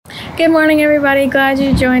Good morning, everybody. Glad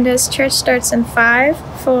you joined us. Church starts in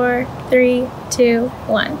 5, 4, 3, 2,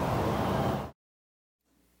 1.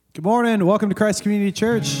 Good morning. Welcome to Christ Community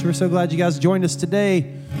Church. We're so glad you guys joined us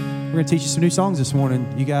today. We're going to teach you some new songs this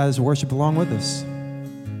morning. You guys worship along with us.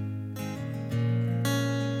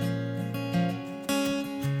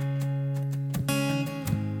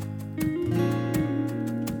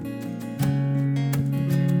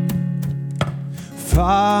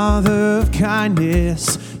 Father of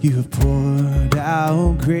kindness, you have poured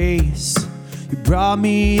out grace. You brought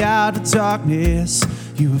me out of darkness.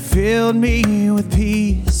 You have filled me with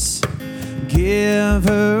peace.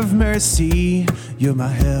 Giver of mercy, you're my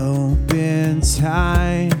help in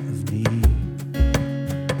time of need.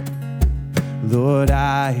 Lord,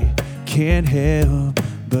 I can't help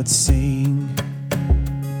but sing.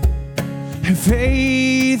 And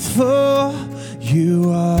faithful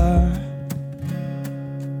you are.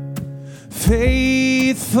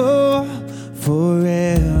 Faithful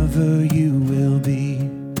forever you will be.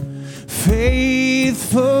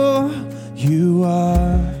 Faithful you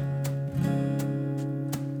are.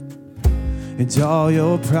 And all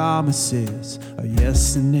your promises are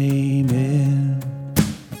yes and amen.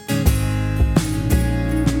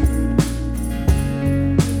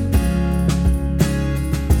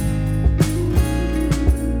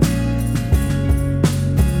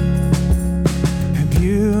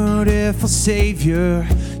 Beautiful Savior,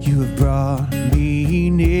 you have brought me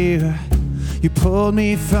near. You pulled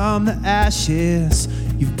me from the ashes.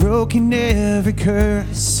 You've broken every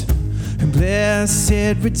curse. And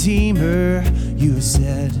blessed Redeemer, you have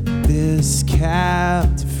set this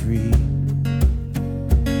captive free.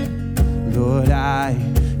 Lord, I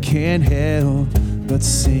can't help but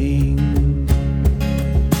sing.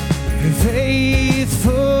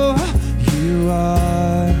 Faithful you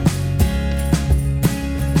are.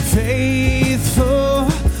 Faithful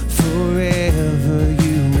forever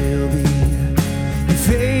you will be.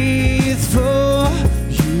 Faithful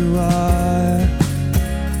you are.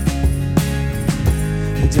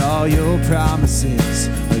 And all your promises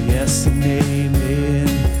are yes and amen.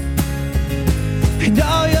 And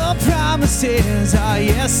all your promises are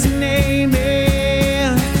yes and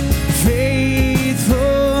amen.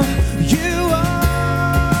 Faithful you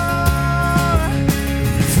are.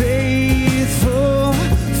 Faithful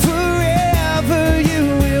forever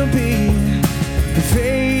you will be.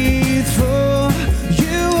 Faithful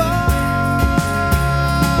you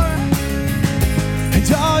are.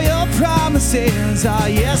 And all your promises are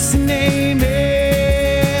yes and amen.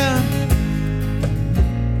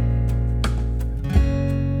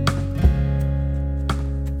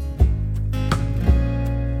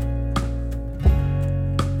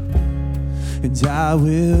 And I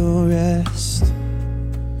will rest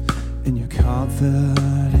in your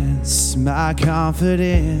confidence. My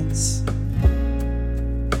confidence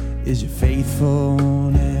is your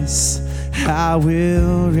faithfulness. I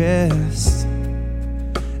will rest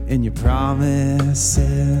in your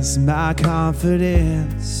promises. My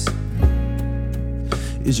confidence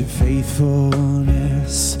is your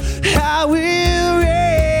faithfulness. I will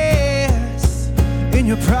rest in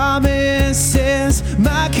your promises.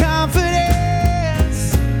 My confidence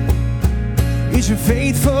is your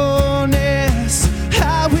faithfulness.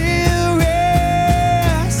 I will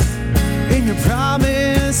rest in your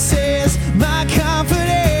promises. My confidence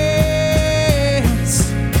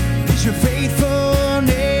is your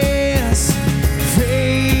faithfulness.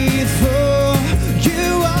 Faithful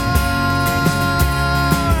you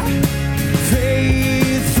are.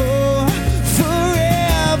 Faithful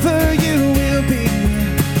forever you will be.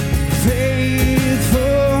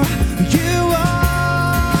 Faithful you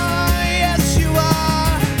are. Yes you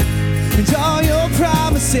are. And all your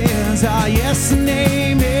promises are yes and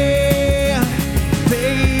amen.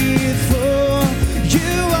 Faithful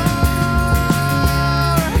you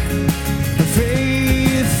are.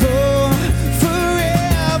 Faithful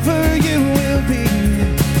forever you will be.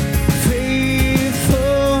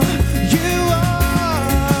 Faithful you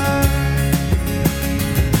are.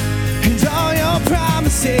 And all your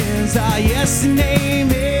promises are yes and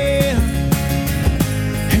amen.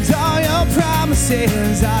 And all your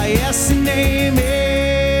promises are yes and amen.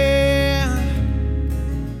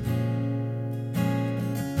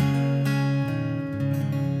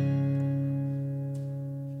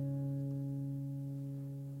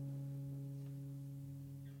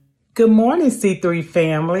 Good morning, C3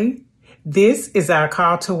 family. This is our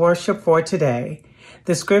call to worship for today.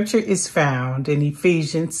 The scripture is found in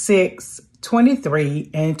Ephesians 6:23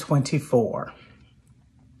 and 24.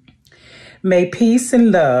 May peace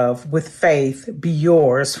and love with faith be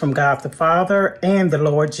yours from God the Father and the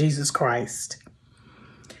Lord Jesus Christ.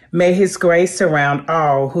 May his grace surround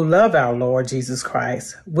all who love our Lord Jesus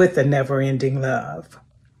Christ with a never-ending love.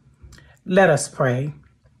 Let us pray.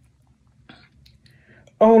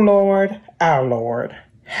 O Lord, our Lord,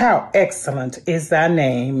 how excellent is thy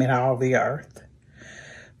name in all the earth.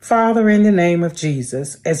 Father, in the name of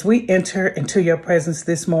Jesus, as we enter into your presence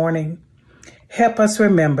this morning, help us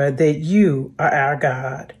remember that you are our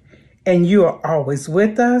God, and you are always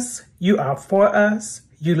with us, you are for us,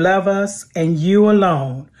 you love us, and you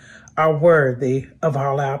alone are worthy of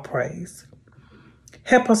all our praise.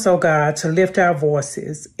 Help us, O God, to lift our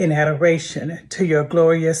voices in adoration to your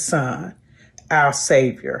glorious Son, our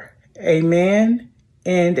Savior. Amen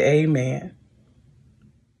and amen.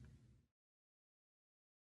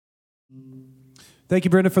 Thank you,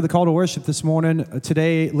 Brenda, for the call to worship this morning.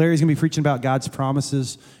 Today, Larry's going to be preaching about God's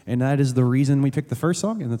promises, and that is the reason we picked the first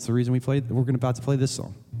song, and that's the reason we're about to play this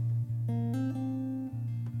song.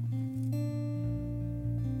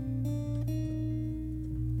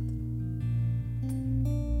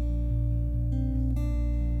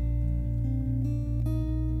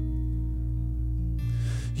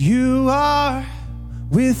 You are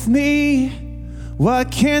with me.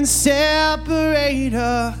 What can separate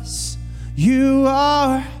us? You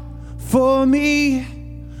are for me.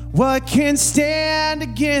 What can stand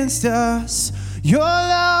against us? Your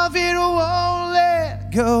love, it won't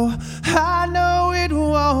let go. I know it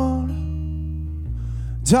won't.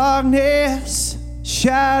 Darkness,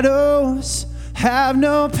 shadows have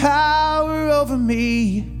no power over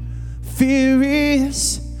me. Fear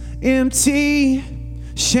is empty.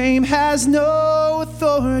 Shame has no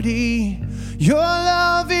authority. Your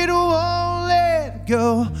love, it won't let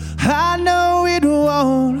go. I know it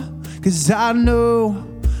won't, 'cause I know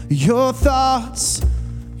your thoughts,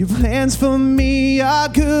 your plans for me are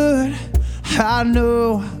good. I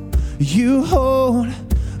know you hold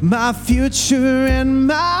my future and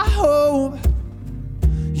my hope.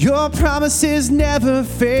 Your promises never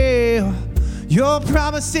fail. Your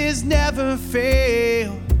promises never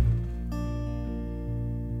fail.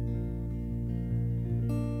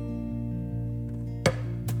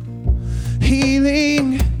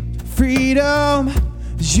 Healing, freedom,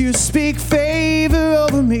 as you speak favor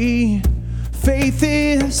over me. Faith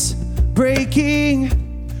is breaking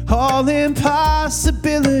all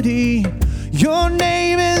impossibility. Your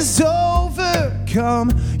name is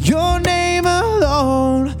overcome, your name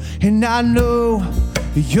alone. And I know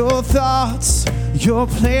your thoughts, your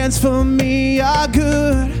plans for me are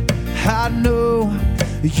good. I know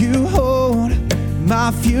you hold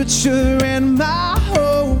my future and my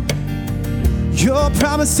hope. Your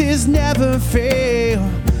promises never fail.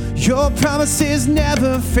 Your promises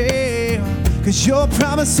never fail. 'Cause your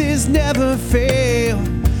promises never fail.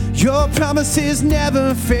 Your promises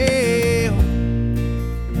never fail.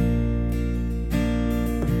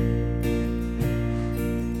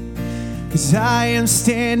 'Cause I am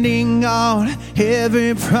standing on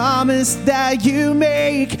every promise that you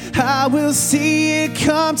make. I will see it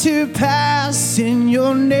come to pass in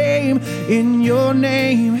your name, in your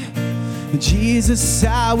name. Jesus,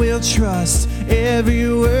 I will trust every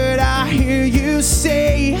word I hear you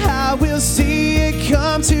say. I will see it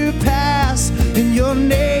come to pass in your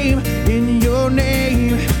name, in your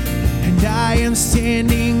name. And I am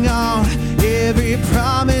standing on every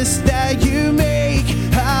promise that you make.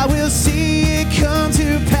 I will see it come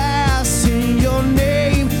to pass in your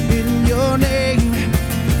name, in your name.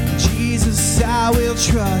 Jesus, I will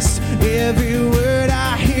trust every word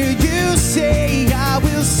I hear you say. I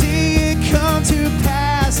will see it come to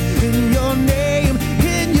pass in your name,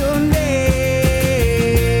 in your name.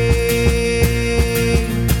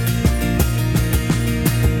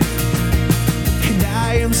 And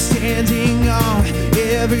I am standing on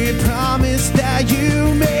every promise that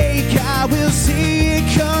you make. I will see it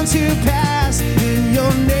come to pass in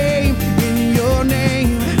your name, in your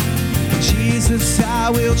name. Jesus, I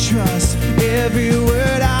will trust every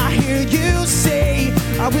word I hear you say.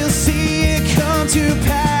 I will see it come to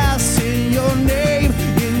pass in your name,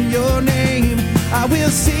 in your name. I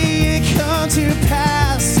will see it come to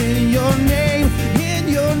pass in your name, in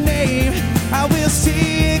your name. I will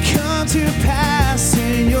see it come to pass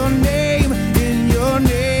in your name, in your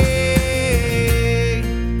name.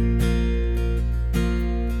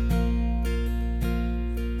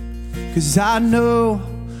 'Cause I know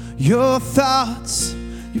your thoughts,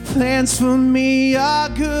 your plans for me are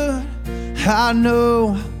good. I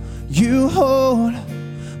know you hold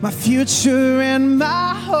my future and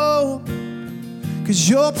my hope. 'Cause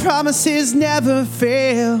your promises never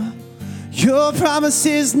fail. Your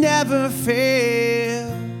promises never fail.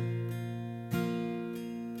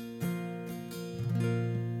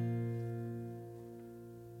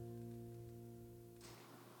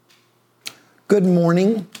 Good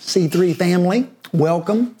morning, C3 family.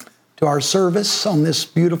 Welcome to our service on this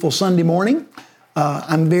beautiful Sunday morning.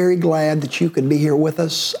 I'm very glad that you could be here with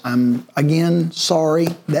us. I'm again sorry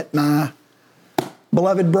that my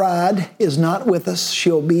beloved bride is not with us.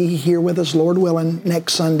 She'll be here with us, Lord willing,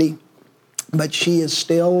 next Sunday. But she is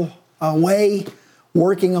still away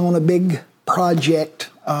working on a big project.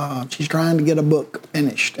 She's trying to get a book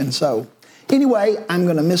finished. And so anyway, I'm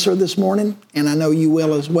going to miss her this morning, and I know you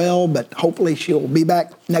will as well, but hopefully she'll be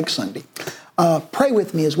back next Sunday. Pray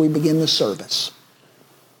with me as we begin the service.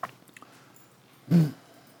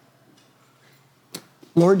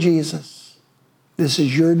 Lord Jesus, this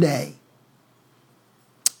is your day,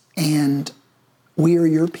 and we are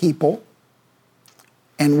your people,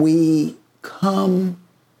 and we come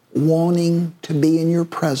wanting to be in your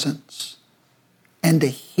presence and to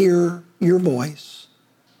hear your voice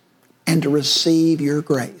and to receive your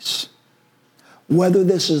grace. Whether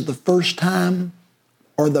this is the first time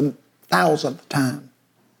or the 1,000th time,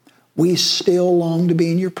 we still long to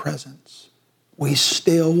be in your presence. We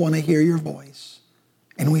still want to hear your voice,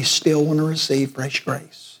 and we still want to receive fresh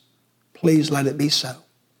grace. Please let it be so.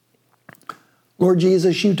 Lord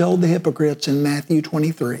Jesus, you told the hypocrites in Matthew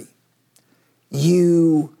 23,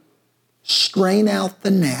 you strain out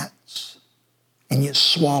the gnats and you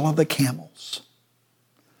swallow the camels.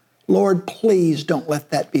 Lord, please don't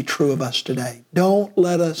let that be true of us today. Don't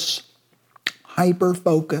let us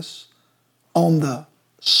hyper-focus on the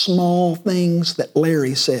small things that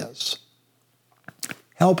Larry says.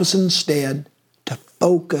 Help us instead to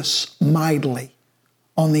focus mightily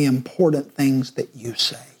on the important things that you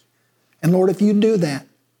say. And Lord, if you do that,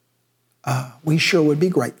 we sure would be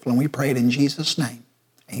grateful, and we pray it in Jesus' name.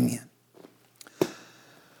 Amen.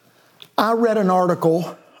 I read an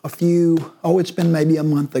article it's been maybe a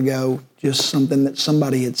month ago, just something that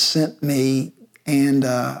somebody had sent me, and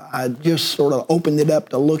I just sort of opened it up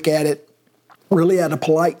to look at it, really out of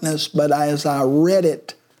politeness, but as I read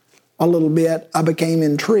it a little bit, I became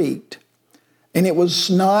intrigued. And it was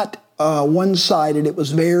not one-sided, it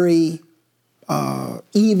was very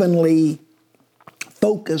evenly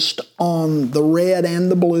focused on the red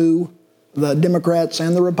and the blue, the Democrats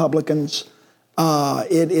and the Republicans.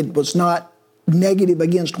 It was not negative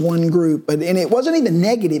against one group, and it wasn't even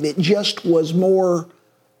negative. It just was more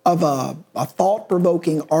of a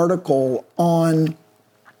thought-provoking article on,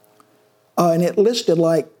 and it listed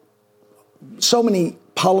like so many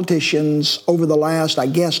politicians over the last,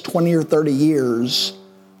 20 or 30 years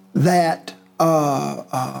that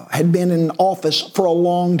had been in office for a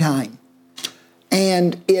long time.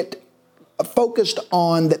 And it focused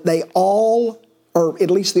on that they all, or at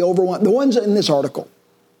least the ones in this article,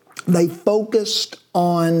 they focused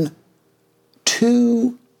on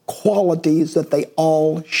two qualities that they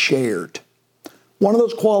all shared. One of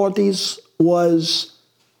those qualities was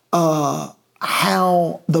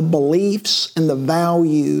how the beliefs and the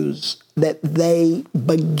values that they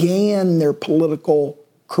began their political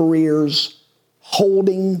careers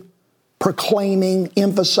holding, proclaiming,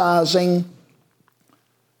 emphasizing,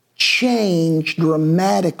 changed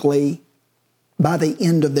dramatically by the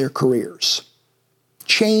end of their careers.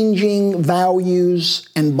 Changing values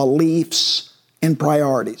and beliefs and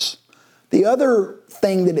priorities. The other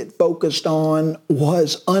thing that it focused on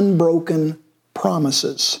was broken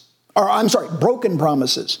promises.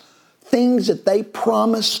 Things that they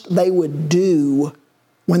promised they would do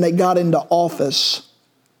when they got into office.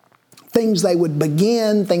 Things they would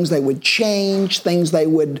begin, things they would change, things they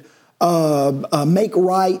would make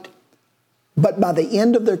right. But by the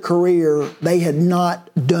end of their career, they had not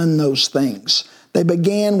done those things. They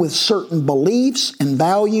began with certain beliefs and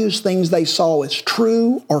values, things they saw as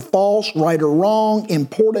true or false, right or wrong,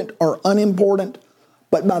 important or unimportant.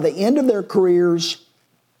 But by the end of their careers,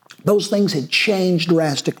 those things had changed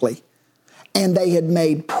drastically. And they had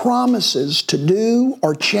made promises to do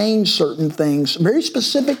or change certain things, very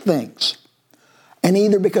specific things. And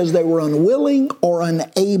either because they were unwilling or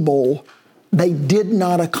unable, they did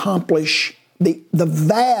not accomplish the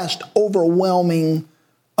vast, overwhelming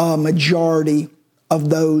majority of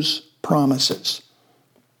those promises.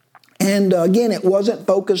 And again, it wasn't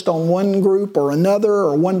focused on one group or another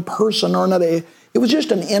or one person or another. It was just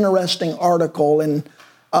an interesting article. And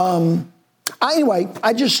you'll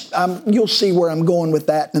see where I'm going with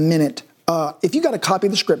that in a minute. If you got a copy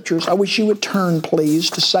of the scriptures, I wish you would turn, please,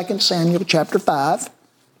 to 2 Samuel chapter 5.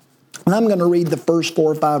 And I'm going to read the first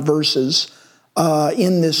 4 or 5 verses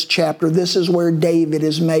in this chapter. This is where David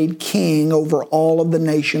is made king over all of the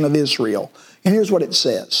nation of Israel. And here's what it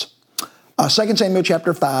says. 2 Samuel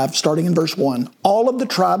chapter 5, starting in verse 1. All of the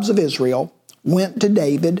tribes of Israel went to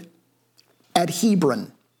David at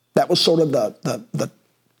Hebron That was sort of the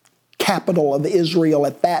capital of Israel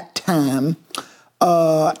at that time,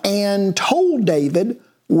 and told David,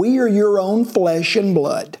 "We are your own flesh and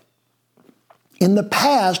blood. In the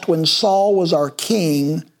past, when Saul was our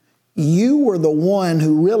king, you were the one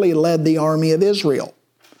who really led the army of Israel.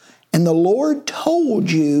 And the Lord told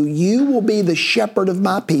you, you will be the shepherd of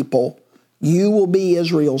my people. You will be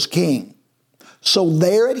Israel's king." So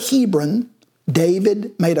there at Hebron,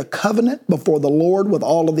 David made a covenant before the Lord with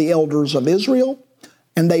all of the elders of Israel,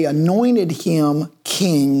 and they anointed him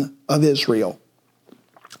king of Israel.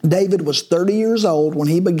 David was 30 years old when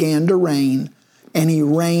he began to reign, and he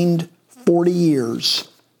reigned 40 years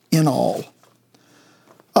in all.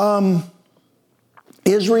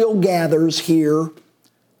 Israel gathers here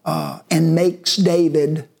and makes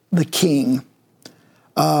David the king.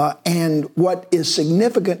 And what is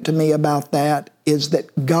significant to me about that is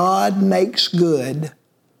that God makes good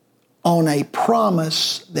on a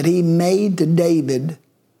promise that he made to David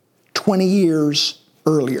 20 years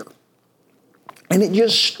earlier. And it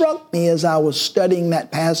just struck me as I was studying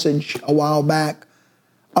that passage a while back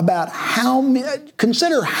about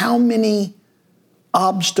consider how many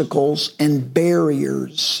obstacles and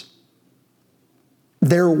barriers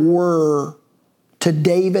there were to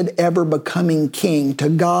David ever becoming king, to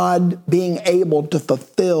God being able to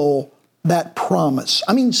fulfill that promise.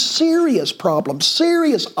 I mean, serious problems,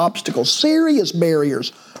 serious obstacles, serious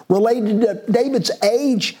barriers related to David's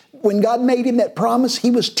age. When God made him that promise,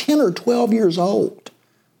 he was 10 or 12 years old.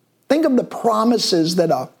 Think of the promises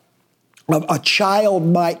that a child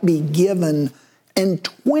might be given, and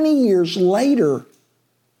 20 years later,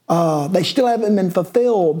 they still haven't been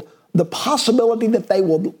fulfilled. The possibility that they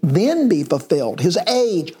will then be fulfilled. His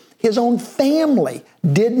age, his own family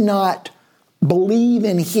did not believe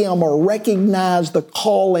in him or recognize the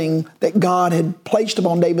calling that God had placed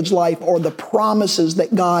upon David's life or the promises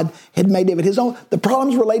that God had made David. The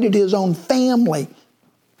problems related to his own family,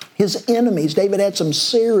 his enemies. David had some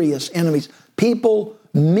serious enemies.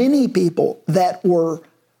 Many people that were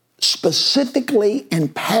specifically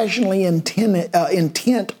and passionately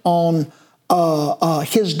intent on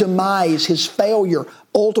his demise, his failure,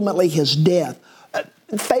 ultimately his death.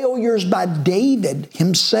 Failures by David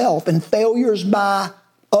himself and failures by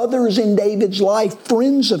others in David's life,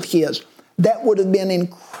 friends of his, that would have been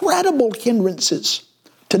incredible hindrances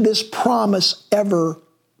to this promise ever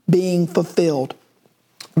being fulfilled.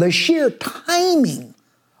 The sheer timing,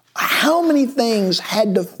 how many things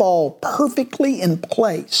had to fall perfectly in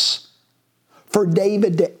place for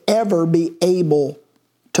David to ever be able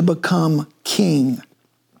to become king.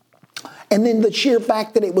 And then the sheer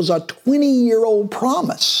fact that it was a 20-year-old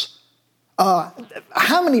promise.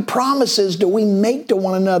 How many promises do we make to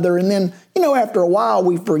one another, and then, after a while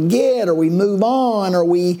we forget or we move on or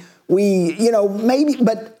we maybe,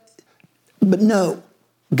 but no.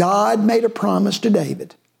 God made a promise to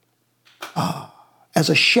David as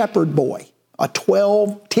a shepherd boy, a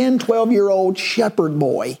 10, 12-year-old shepherd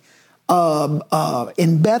boy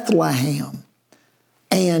in Bethlehem.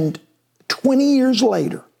 And 20 years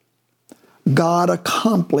later, God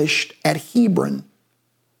accomplished at Hebron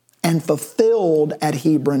and fulfilled at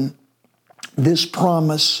Hebron this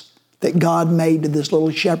promise that God made to this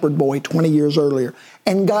little shepherd boy 20 years earlier.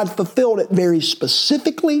 And God fulfilled it very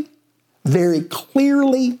specifically, very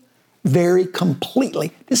clearly, very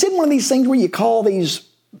completely. This isn't one of these things where you call these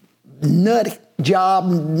nut job,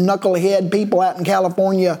 knucklehead people out in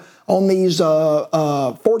California on these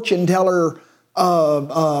fortune teller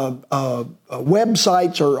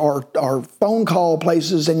websites or phone call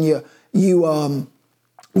places, and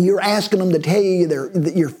you're asking them to tell you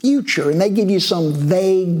your future, and they give you some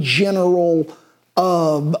vague general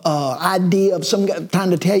idea of some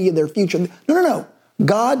trying to tell you their future. No.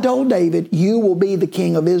 God told David, "You will be the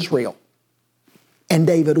king of Israel," and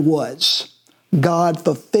David was. God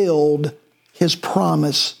fulfilled his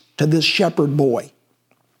promise to this shepherd boy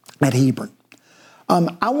at Hebron.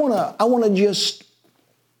 I want to just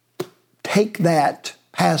take that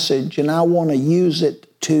passage and I want to use it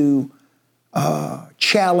to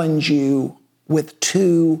challenge you with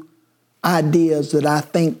two ideas that I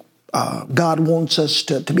think God wants us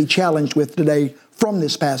to be challenged with today from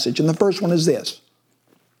this passage. And the first one is this: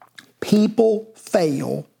 people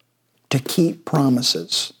fail to keep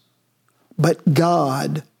promises, but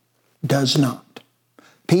God does not.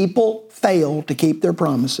 People fail to keep their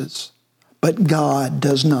promises, but God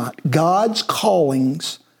does not. God's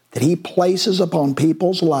callings that He places upon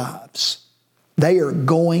people's lives, they are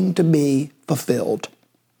going to be fulfilled.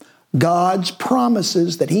 God's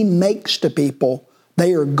promises that He makes to people,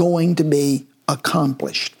 they are going to be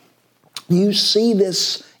accomplished. You see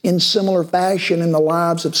this in similar fashion in the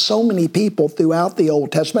lives of so many people throughout the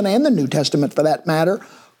Old Testament and the New Testament for that matter.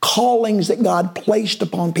 Callings that God placed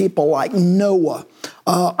upon people like Noah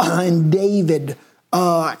and David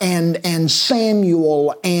and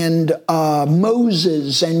Samuel and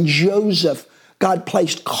Moses and Joseph. God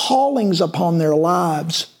placed callings upon their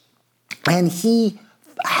lives, and He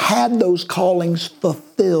had those callings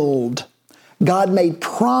fulfilled. God made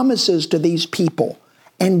promises to these people,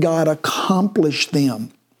 and God accomplished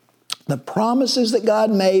them. The promises that God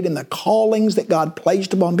made and the callings that God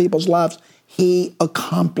placed upon people's lives, He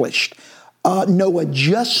accomplished. No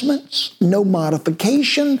adjustments, no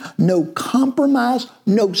modification, no compromise,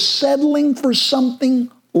 no settling for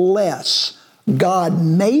something less. God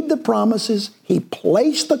made the promises, He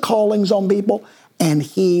placed the callings on people, and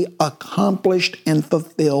He accomplished and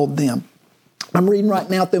fulfilled them. I'm reading right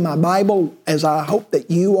now through my Bible, as I hope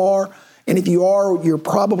that you are. And if you are, you're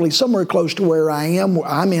probably somewhere close to where I am.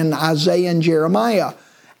 I'm in Isaiah and Jeremiah.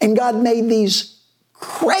 And God made these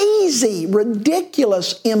crazy,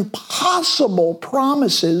 ridiculous, impossible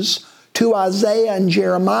promises to Isaiah and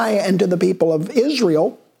Jeremiah and to the people of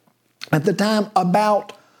Israel at the time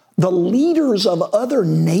about the leaders of other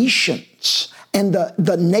nations and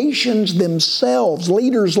the nations themselves,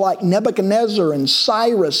 leaders like Nebuchadnezzar and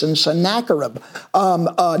Cyrus and Sennacherib,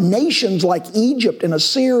 nations like Egypt and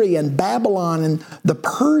Assyria and Babylon and the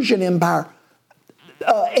Persian Empire.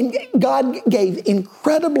 And God gave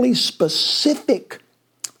incredibly specific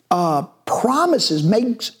promises,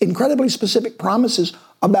 made incredibly specific promises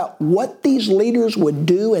about what these leaders would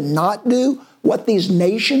do and not do, what these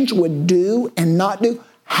nations would do and not do,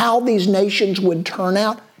 how these nations would turn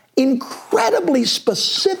out. Incredibly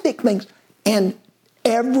specific things, and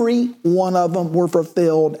every one of them were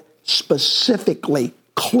fulfilled specifically,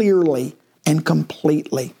 clearly, and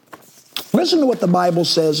completely. Listen to what the Bible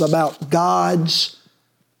says about God's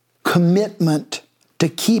commitment to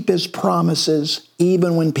keep His promises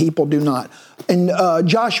even when people do not. In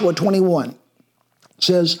Joshua 21, it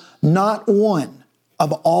says, "Not one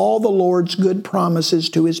of all the Lord's good promises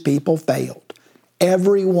to His people failed.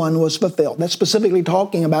 Every one was fulfilled." That's specifically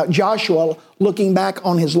talking about Joshua looking back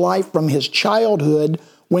on his life from his childhood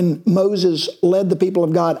when Moses led the people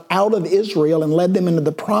of God out of Israel and led them into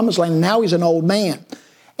the promised land. Now he's an old man.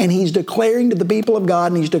 And he's declaring to the people of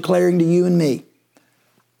God, and he's declaring to you and me,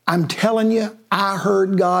 I'm telling you, I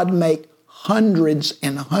heard God make hundreds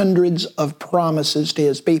and hundreds of promises to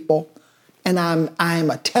His people. And I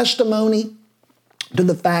am a testimony to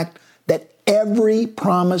the fact that every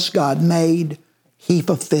promise God made, He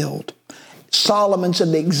fulfilled. Solomon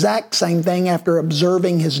said the exact same thing after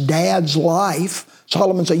observing his dad's life.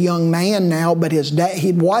 Solomon's a young man now, but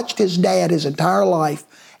he'd watched his dad his entire life,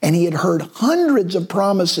 and he had heard hundreds of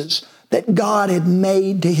promises that God had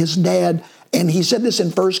made to his dad. And he said this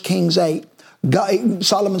in 1 Kings 8.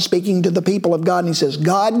 Solomon speaking to the people of God, and he says,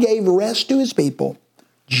 God gave rest to His people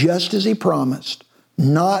just as He promised.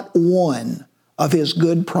 Not one of His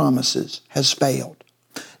good promises has failed.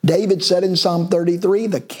 David said in Psalm 33,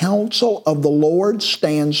 the counsel of the Lord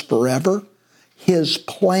stands forever. His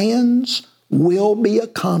plans will be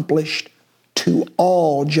accomplished to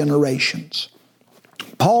all generations.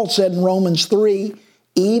 Paul said in Romans 3,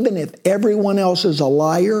 even if everyone else is a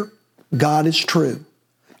liar, God is true.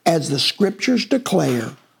 As the Scriptures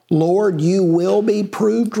declare, Lord, you will be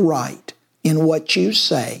proved right in what you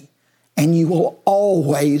say, and you will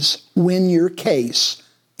always win your case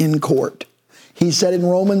in court. He said in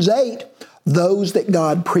Romans 8, those that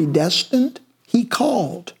God predestined, He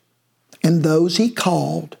called. And those He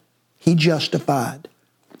called, He justified.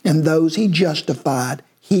 And those He justified,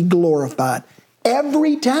 He glorified.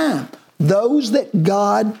 Every time, those that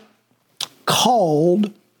God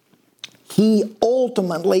called, He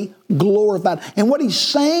ultimately glorified. And what He's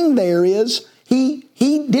saying there is, He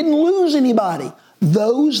didn't lose anybody.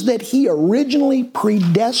 Those that He originally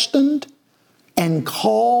predestined and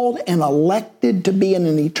called and elected to be in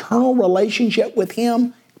an eternal relationship with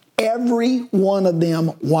Him, every one of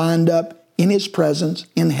them wind up in His presence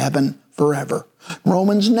in heaven forever.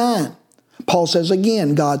 Romans 9, Paul says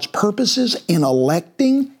again, God's purposes in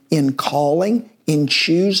electing, in calling, in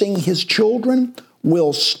choosing His children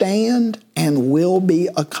will stand and will be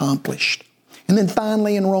accomplished. And then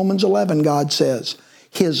finally in Romans 11, God says,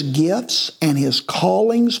 His gifts and His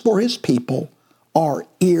callings for His people are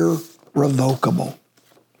irrevocable.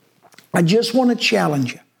 I just want to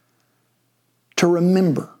challenge you to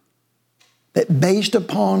remember that based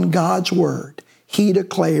upon God's Word, He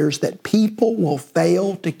declares that people will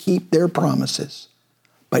fail to keep their promises,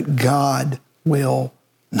 but God will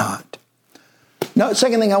not. Now, the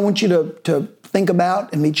second thing I want you to think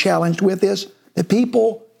about and be challenged with is that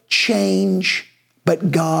people change,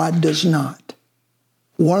 but God does not.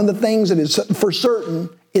 One of the things that is for certain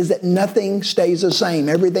is that nothing stays the same.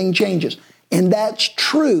 Everything changes. And that's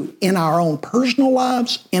true in our own personal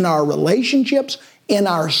lives, in our relationships, in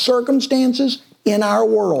our circumstances, in our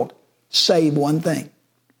world, save one thing.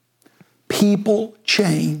 People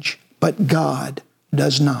change, but God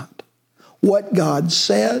does not. What God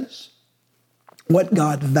says, what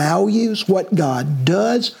God values, what God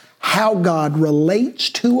does, how God relates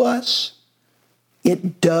to us,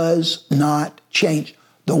 it does not change.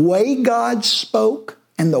 The way God spoke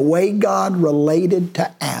and the way God related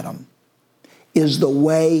to Adam is the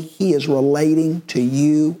way He is relating to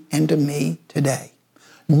you and to me today.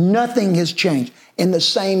 Nothing has changed. And the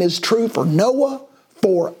same is true for Noah,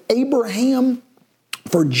 for Abraham,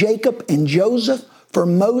 for Jacob and Joseph, for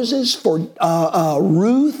Moses, for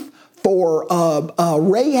Ruth, for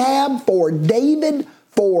Rahab, for David,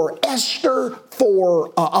 for Esther,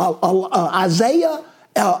 for Isaiah.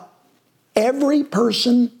 Every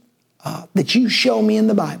person that you show me in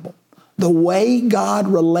the Bible, the way God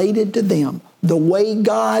related to them, the way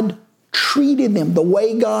God treated them, the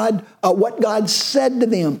way God, what God said to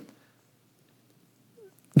them,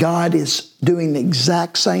 God is doing the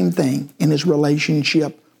exact same thing in His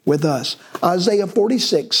relationship with us. Isaiah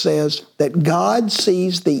 46 says that God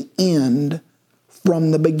sees the end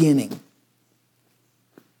from the beginning.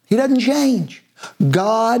 He doesn't change.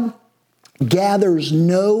 God gathers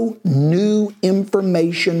no new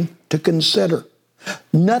information to consider.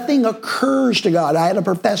 Nothing occurs to God. I had a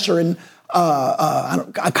professor in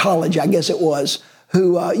a college, I guess it was,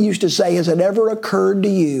 who used to say, has it ever occurred to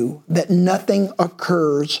you that nothing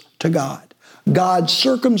occurs to God? God's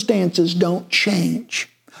circumstances don't change.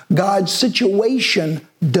 God's situation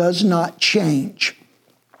does not change.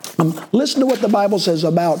 Listen to what the Bible says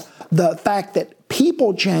about the fact that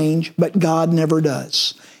people change, but God never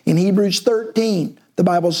does. In Hebrews 13, the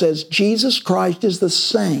Bible says, Jesus Christ is the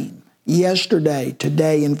same yesterday,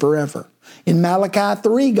 today, and forever. In Malachi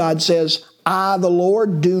 3, God says, I, the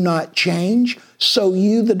Lord, do not change, so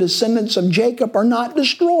you, the descendants of Jacob, are not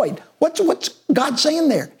destroyed. What's God saying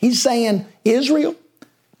there? He's saying, Israel,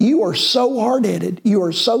 you are so hard-headed, you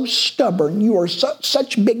are so stubborn, you are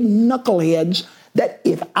such big knuckleheads that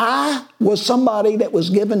if I was somebody that was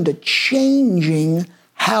given to changing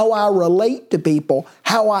how I relate to people,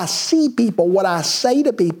 how I see people, what I say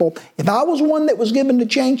to people, if I was one that was given to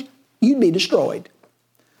change, you'd be destroyed.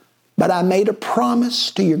 But I made a promise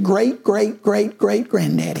to your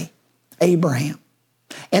great-great-great-great-granddaddy, Abraham.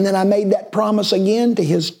 And then I made that promise again to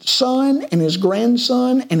his son and his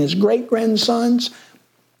grandson and his great-grandsons.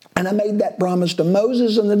 And I made that promise to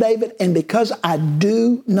Moses and to David. And because I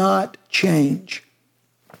do not change,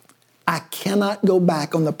 I cannot go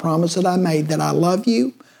back on the promise that I made that I love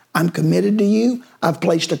you, I'm committed to you, I've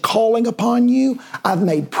placed a calling upon you, I've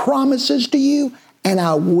made promises to you, and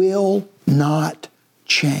I will not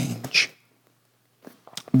change.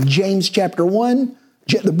 James chapter 1,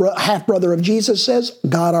 the half-brother of Jesus says,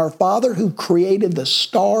 God our Father who created the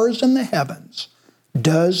stars in the heavens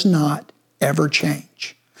does not ever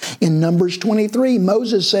change. In Numbers 23,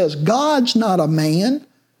 Moses says, God's not a man.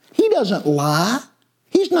 He doesn't lie.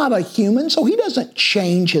 He's not a human, so He doesn't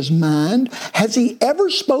change His mind. Has He ever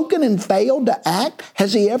spoken and failed to act?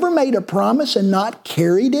 Has He ever made a promise and not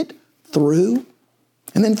carried it through?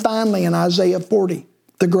 And then finally in Isaiah 40,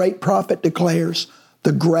 the great prophet declares,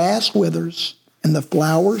 the grass withers and the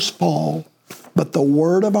flowers fall, but the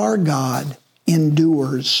word of our God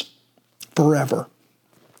endures forever.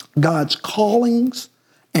 God's callings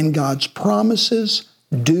and God's promises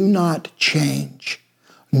do not change,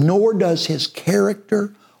 nor does His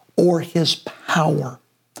character or His power.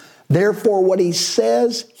 Therefore, what He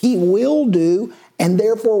says He will do, and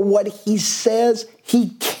therefore what He says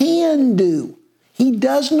He can do. He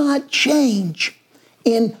does not change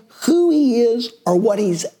in who He is or what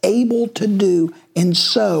He's able to do. And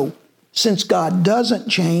so, since God doesn't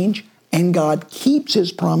change and God keeps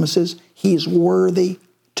His promises, He's worthy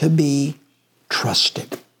to be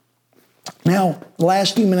trusted. Now, the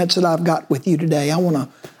last few minutes that I've got with you today, I want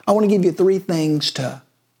to give you three things to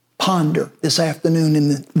ponder this afternoon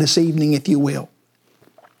and this evening, if you will,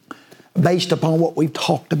 based upon what we've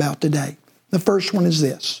talked about today. The first one is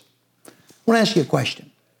this. I want to ask you a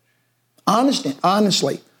question.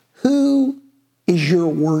 Honestly, who is your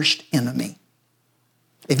worst enemy?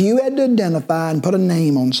 If you had to identify and put a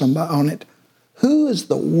name on somebody on it, who is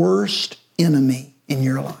the worst enemy in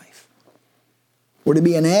your life? Would it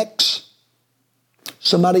be an ex?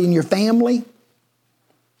 Somebody in your family?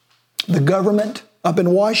 The government up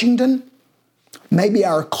in Washington? Maybe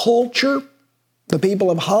our culture? The people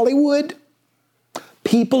of Hollywood?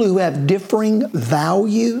 people who have differing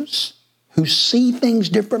values, who see things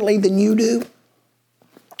differently than you do.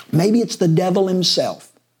 Maybe it's the devil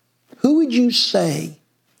himself. Who would you say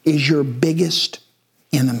is your biggest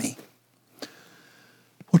enemy?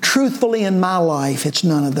 Well, truthfully, in my life, it's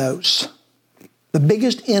none of those. The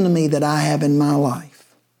biggest enemy that I have in my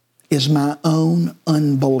life is my own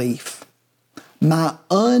unbelief, my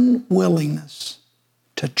unwillingness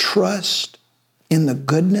to trust in the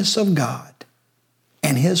goodness of God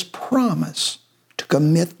and His promise to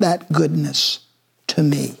commit that goodness to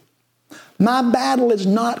me. My battle is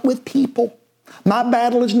not with people. My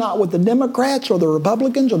battle is not with the Democrats or the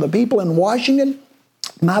Republicans or the people in Washington.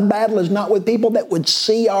 My battle is not with people that would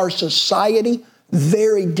see our society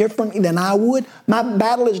very differently than I would. My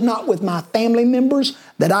battle is not with my family members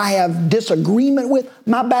that I have disagreement with.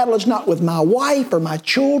 My battle is not with my wife or my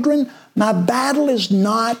children. My battle is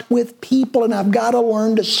not with people, and I've got to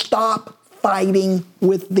learn to stop fighting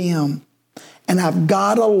with them. And I've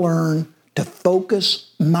got to learn to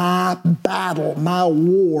focus my battle, my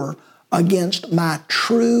war against my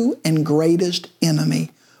true and greatest enemy,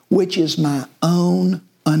 which is my own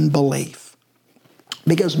unbelief.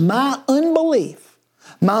 Because my unbelief,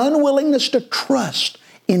 my unwillingness to trust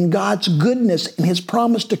in God's goodness and His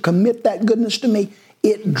promise to commit that goodness to me,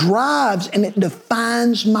 it drives and it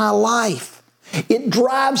defines my life. It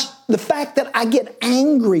drives the fact that I get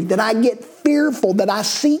angry, that I get fearful, that I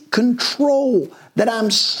seek control, that I'm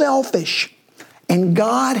selfish. And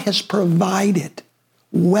God has provided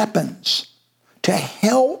weapons to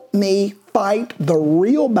help me fight the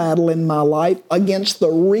real battle in my life against the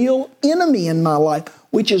real enemy in my life,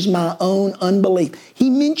 which is my own unbelief. He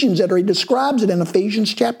mentions it, or he describes it in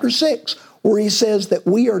Ephesians chapter 6, where he says that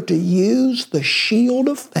we are to use the shield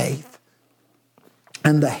of faith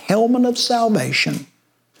and the helmet of salvation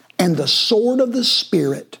and the sword of the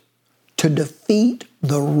Spirit to defeat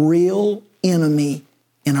the real enemy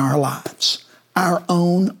in our lives, our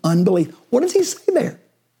own unbelief. What does he say there?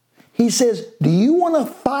 He says, do you want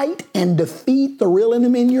to fight and defeat the real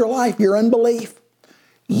enemy in your life, your unbelief?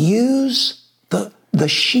 Use the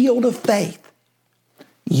shield of faith.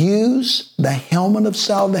 Use the helmet of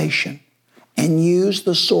salvation and use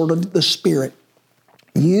the sword of the Spirit.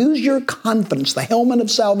 Use your confidence, the helmet of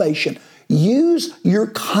salvation. Use your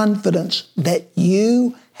confidence that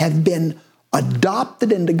you have been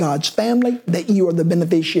adopted into God's family, that you are the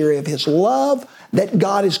beneficiary of His love, that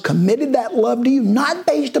God has committed that love to you, not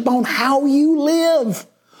based upon how you live,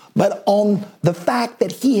 but on the fact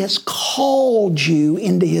that He has called you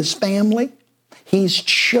into His family. He's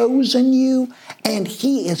chosen you, and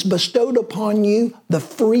He has bestowed upon you the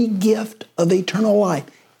free gift of eternal life.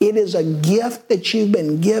 It is a gift that you've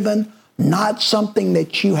been given, not something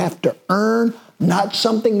that you have to earn, not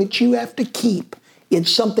something that you have to keep.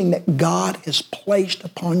 It's something that God has placed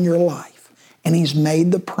upon your life, and He's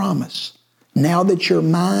made the promise. Now that you're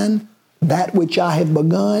mine, that which I have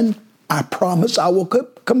begun, I promise I will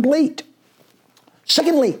complete.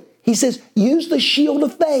 Secondly, he says, use the shield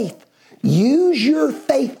of faith. Use your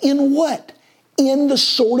faith in what? In the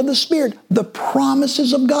sword of the Spirit, the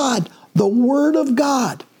promises of God, the Word of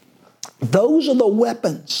God. Those are the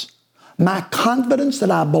weapons. My confidence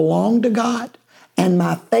that I belong to God and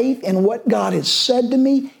my faith in what God has said to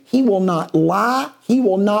me. He will not lie.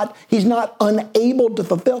 He's not unable to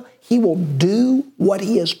fulfill. He will do what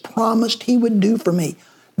He has promised He would do for me.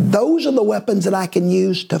 Those are the weapons that I can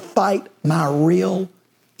use to fight my real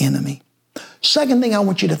enemy. Second thing I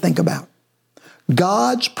want you to think about,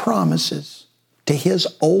 God's promises to His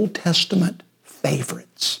Old Testament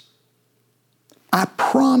favorites. I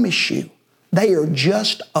promise you, they are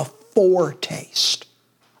just a foretaste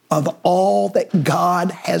of all that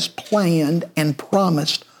God has planned and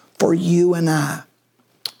promised for you and I.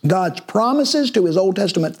 God's promises to His Old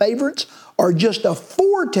Testament favorites are just a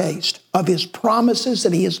foretaste of His promises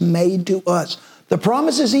that He has made to us. The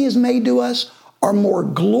promises He has made to us are more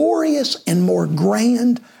glorious and more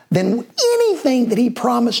grand than anything that He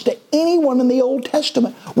promised to anyone in the Old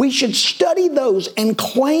Testament. We should study those and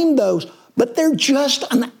claim those, but they're just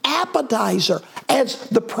an appetizer, as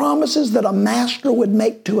the promises that a master would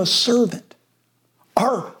make to a servant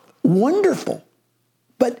are wonderful,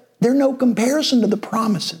 but they're no comparison to the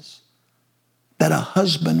promises that a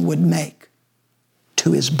husband would make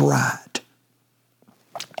to his bride.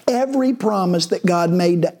 Every promise that God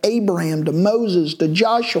made to Abraham, to Moses, to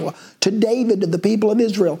Joshua, to David, to the people of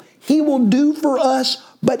Israel, He will do for us,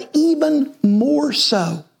 but even more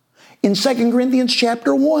so. In 2 Corinthians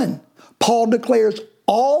chapter 1, Paul declares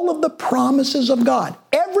all of the promises of God,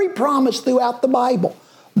 every promise throughout the Bible,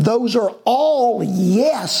 those are all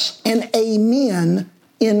yes and amen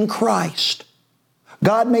in Christ.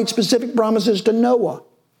 God made specific promises to Noah.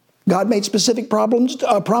 God made specific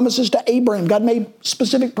promises to Abraham. God made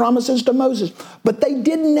specific promises to Moses. But they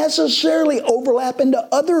didn't necessarily overlap into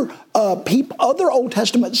other Old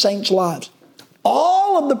Testament saints' lives.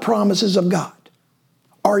 All of the promises of God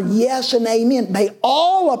are yes and amen. They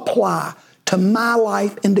all apply to my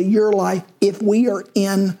life and to your life if we are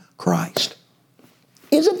in Christ.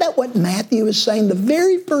 Isn't that what Matthew is saying? The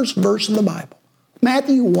very first verse of the Bible,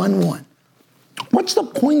 Matthew 1:1. What's the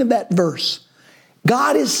point of that verse?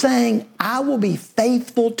 God is saying, I will be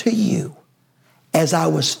faithful to you as I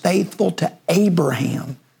was faithful to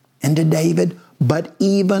Abraham and to David, but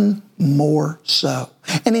even more so.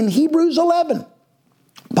 And in Hebrews 11,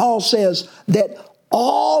 Paul says that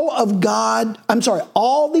all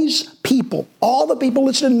these people, all the people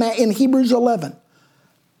listed in Hebrews 11,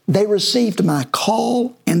 they received my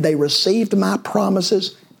call and they received my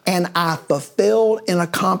promises, and I fulfilled and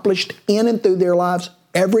accomplished in and through their lives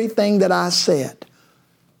everything that I said.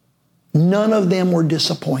 None of them were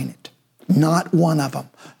disappointed. Not one of them.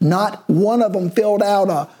 Not one of them filled out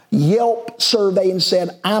a Yelp survey and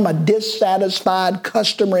said, I'm a dissatisfied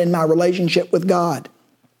customer in my relationship with God.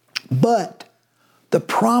 But the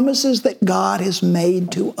promises that God has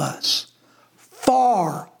made to us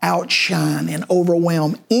far outshine and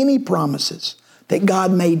overwhelm any promises that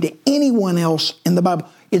God made to anyone else in the Bible.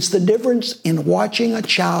 It's the difference in watching a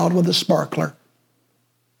child with a sparkler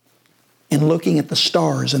and looking at the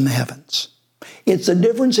stars in the heavens. It's the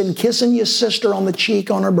difference in kissing your sister on the cheek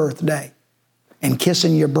on her birthday and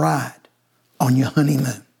kissing your bride on your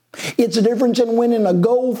honeymoon. It's the difference in winning a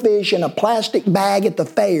goldfish in a plastic bag at the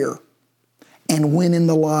fair and winning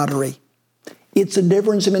the lottery. It's the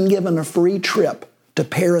difference in being given a free trip to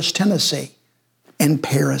Paris, Tennessee and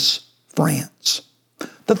Paris, France.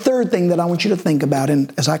 The third thing that I want you to think about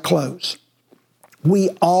as I close, we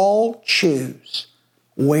all choose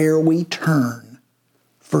where we turn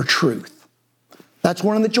for truth. That's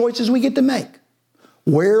one of the choices we get to make.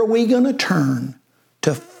 Where are we going to turn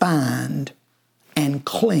to find and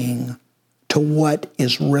cling to what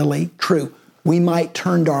is really true? We might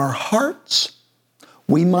turn to our hearts.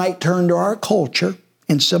 We might turn to our culture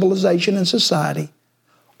and civilization and society,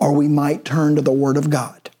 or we might turn to the Word of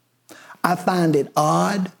God. I find it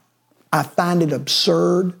odd, I find it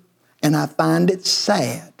absurd, and I find it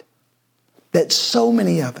sad that so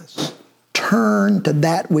many of us turn to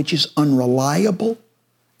that which is unreliable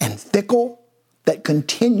and fickle, that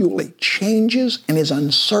continually changes and is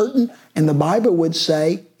uncertain, and the Bible would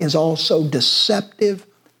say is also deceptive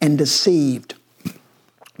and deceived.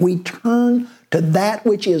 We turn to that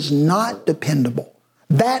which is not dependable,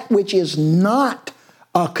 that which is not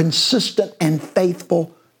consistent and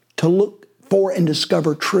faithful, to look for and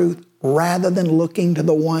discover truth, rather than looking to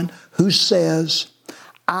the one who says,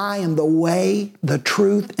 I am the way, the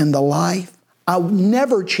truth, and the life. I will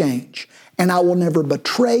never change, and I will never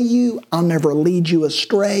betray you. I'll never lead you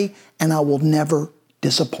astray, and I will never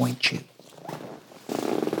disappoint you.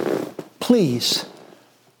 Please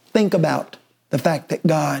think about the fact that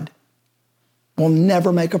God will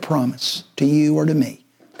never make a promise to you or to me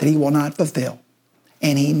that He will not fulfill.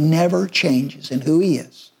 And He never changes in who He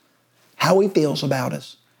is, how He feels about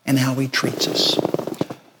us, and how He treats us.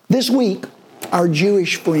 This week, our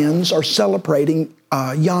Jewish friends are celebrating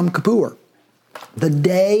Yom Kippur, the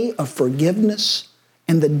day of forgiveness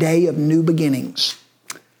and the day of new beginnings.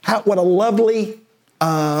 What a lovely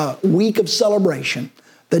week of celebration,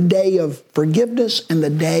 the day of forgiveness and the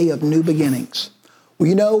day of new beginnings. Well,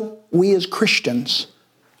 you know, we as Christians,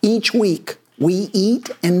 each week we eat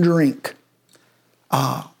and drink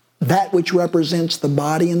that which represents the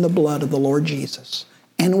body and the blood of the Lord Jesus.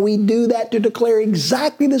 And we do that to declare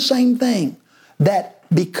exactly the same thing, that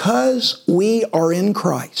because we are in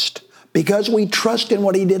Christ, because we trust in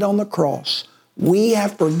what He did on the cross, we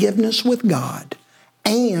have forgiveness with God,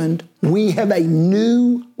 and we have a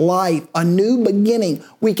new life, a new beginning.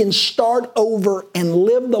 We can start over and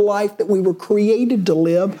live the life that we were created to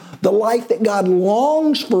live, the life that God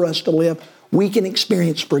longs for us to live. We can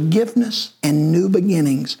experience forgiveness and new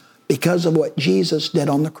beginnings because of what Jesus did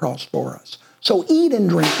on the cross for us. So eat and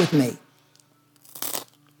drink with me.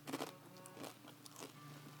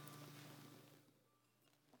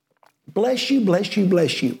 Bless you, bless you,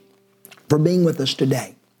 bless you for being with us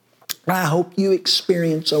today. I hope you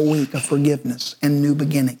experience a week of forgiveness and new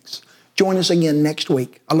beginnings. Join us again next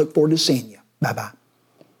week. I look forward to seeing you. Bye-bye.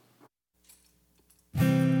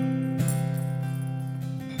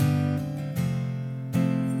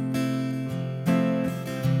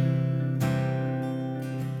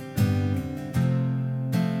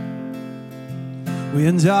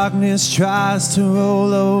 When darkness tries to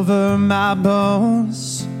roll over my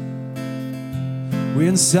bones,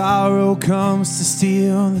 when sorrow comes to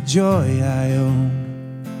steal the joy I own,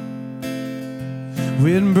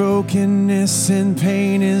 when brokenness and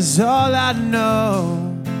pain is all I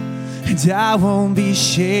know, and I won't be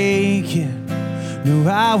shaken, no,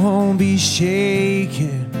 I won't be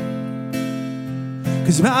shaken,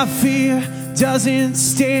 'cause my fear doesn't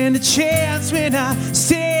stand a chance when I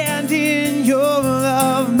stand in your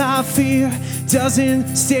love. My fear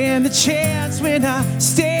doesn't stand a chance when I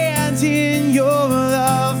stand in your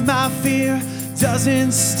love. My fear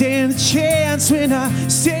doesn't stand a chance when I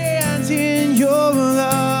stand in your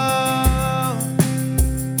love.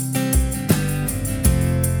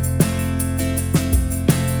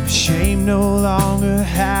 Shame no longer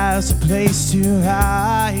has a place to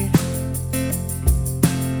hide,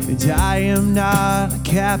 and I am not a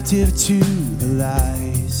captive to the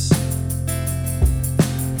lies.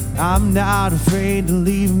 I'm not afraid to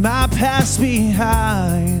leave my past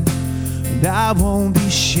behind, and I won't be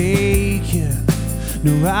shaken,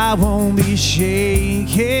 no, I won't be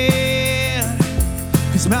shaken,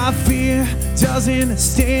 'cause my fear doesn't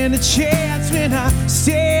stand a chance when I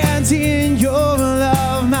stand in your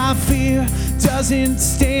love. My fear doesn't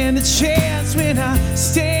stand a chance when I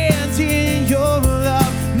stand in your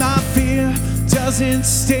love. My fear doesn't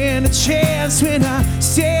stand a chance when I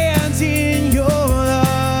stand in your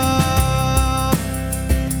love.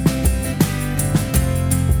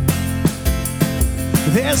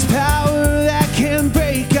 There's power that can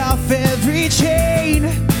break off every chain.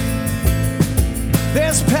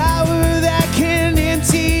 There's power that can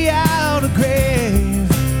empty out a grave.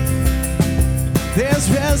 There's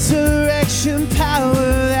resurrection power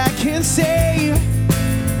that can save.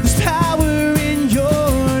 There's power in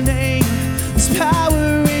your name. There's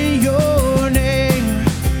power in your name.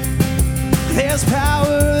 There's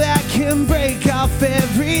power that can break off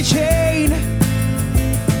every chain.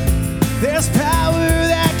 There's power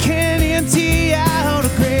that can empty out a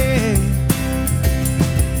grave.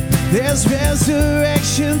 There's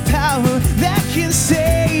resurrection power that can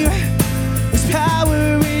save. There's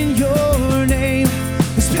power in your name.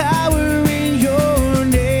 There's power in your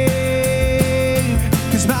name.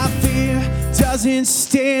 'Cause my fear doesn't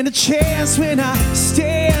stand a chance when I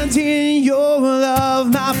stand in your love.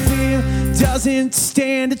 My fear doesn't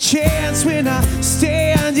stand a chance when I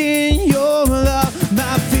stand in your love.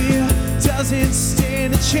 My fear doesn't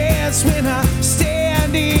stand a chance when I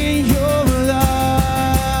stand in your love.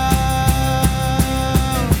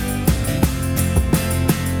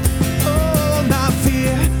 Oh, my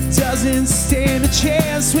fear doesn't stand a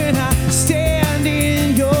chance when I stand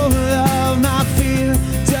in your love. My fear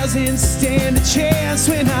doesn't stand a chance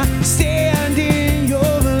when I stand in your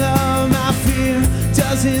love. My fear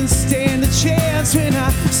doesn't stand a chance when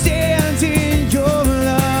I stand in your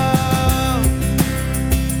love.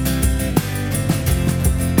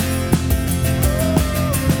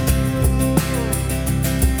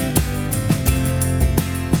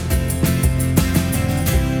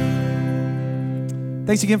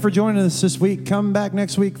 Thanks again for joining us this week. Come back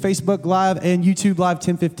next week, Facebook Live and YouTube Live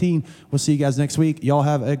 10:15. We'll see you guys next week. Y'all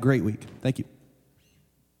have a great week. Thank you.